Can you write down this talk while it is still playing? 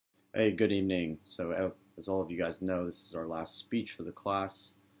Hey, good evening. As all of you guys know, this is our last speech for the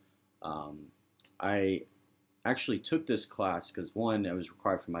class. Um, I actually took this class because one, it was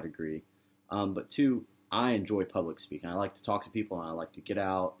required for my degree, but two, I enjoy public speaking. I like to talk to people and I like to get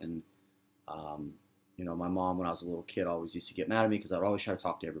out. And um, my mom, when I was a little kid, always used to get mad at me because I'd always try to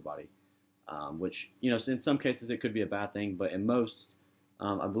talk to everybody, which, in some cases it could be a bad thing, but in most,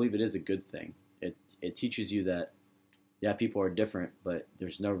 I believe it is a good thing. It teaches you that yeah, people are different, but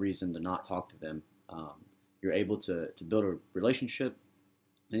there's no reason to not talk to them. Um, you're able to build a relationship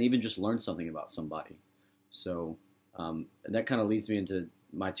and even just learn something about somebody. So and that kind of leads me into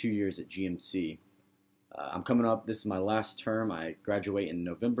my 2 years at GMC. I'm coming up, this is my last term. I graduate in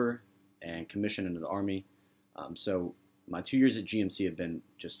November and commission into the Army. So my 2 years at GMC have been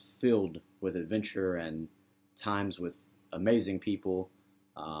just filled with adventure and times with amazing people.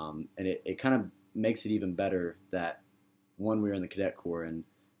 And it kind of makes it even better that one, we were in the cadet corps, and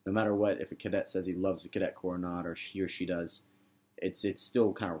no matter what, if a cadet says he loves the cadet corps or not, or he or she does, it's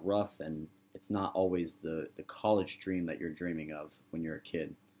still kind of rough, and it's not always the college dream that you're dreaming of when you're a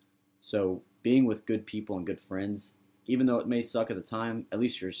kid. So being with good people and good friends, even though it may suck at the time, at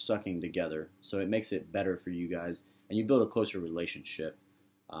least you're sucking together. So it makes it better for you guys, and you build a closer relationship.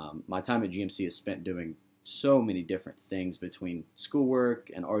 My time at GMC is spent doing so many different things between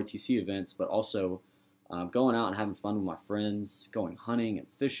schoolwork and ROTC events, but also going out and having fun with my friends, going hunting and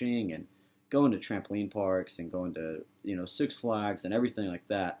fishing, and going to trampoline parks and going to Six Flags and everything like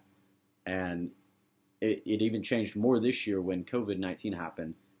that. And it even changed more this year when COVID-19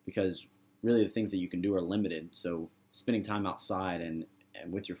 happened because really the things that you can do are limited. So spending time outside and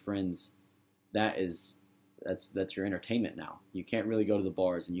with your friends, that's your entertainment now. You can't really go to the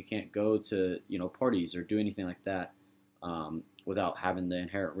bars and you can't go to parties or do anything like that without having the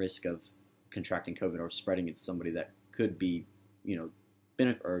inherent risk of contracting COVID or spreading it to somebody that could be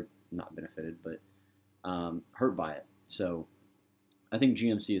benefit or not benefited, but hurt by it. So I think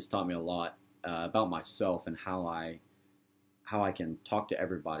GMC has taught me a lot about myself and how I can talk to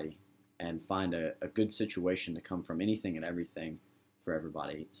everybody and find a good situation to come from anything and everything for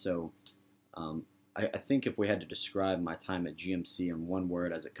everybody. So I think if we had to describe my time at GMC in one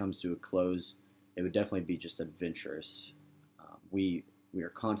word as it comes to a close, it would definitely be just adventurous. We are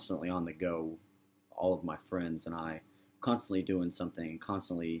constantly on the go, all of my friends and I, constantly doing something,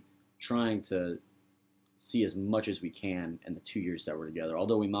 constantly trying to see as much as we can in the 2 years that we're together.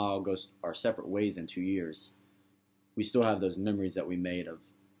 Although we might all go our separate ways in 2 years, we still have those memories that we made of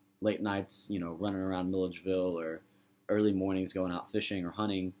late nights, running around Milledgeville or early mornings going out fishing or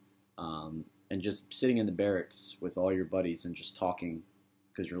hunting, and just sitting in the barracks with all your buddies and just talking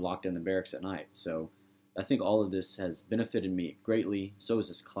because you're locked in the barracks at night. So I think all of this has benefited me greatly. So is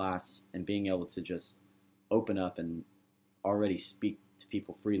this class and being able to just open up and already speak to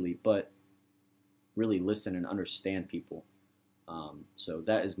people freely, but really listen and understand people. So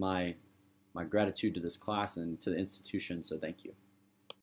that is my gratitude to this class and to the institution. So thank you.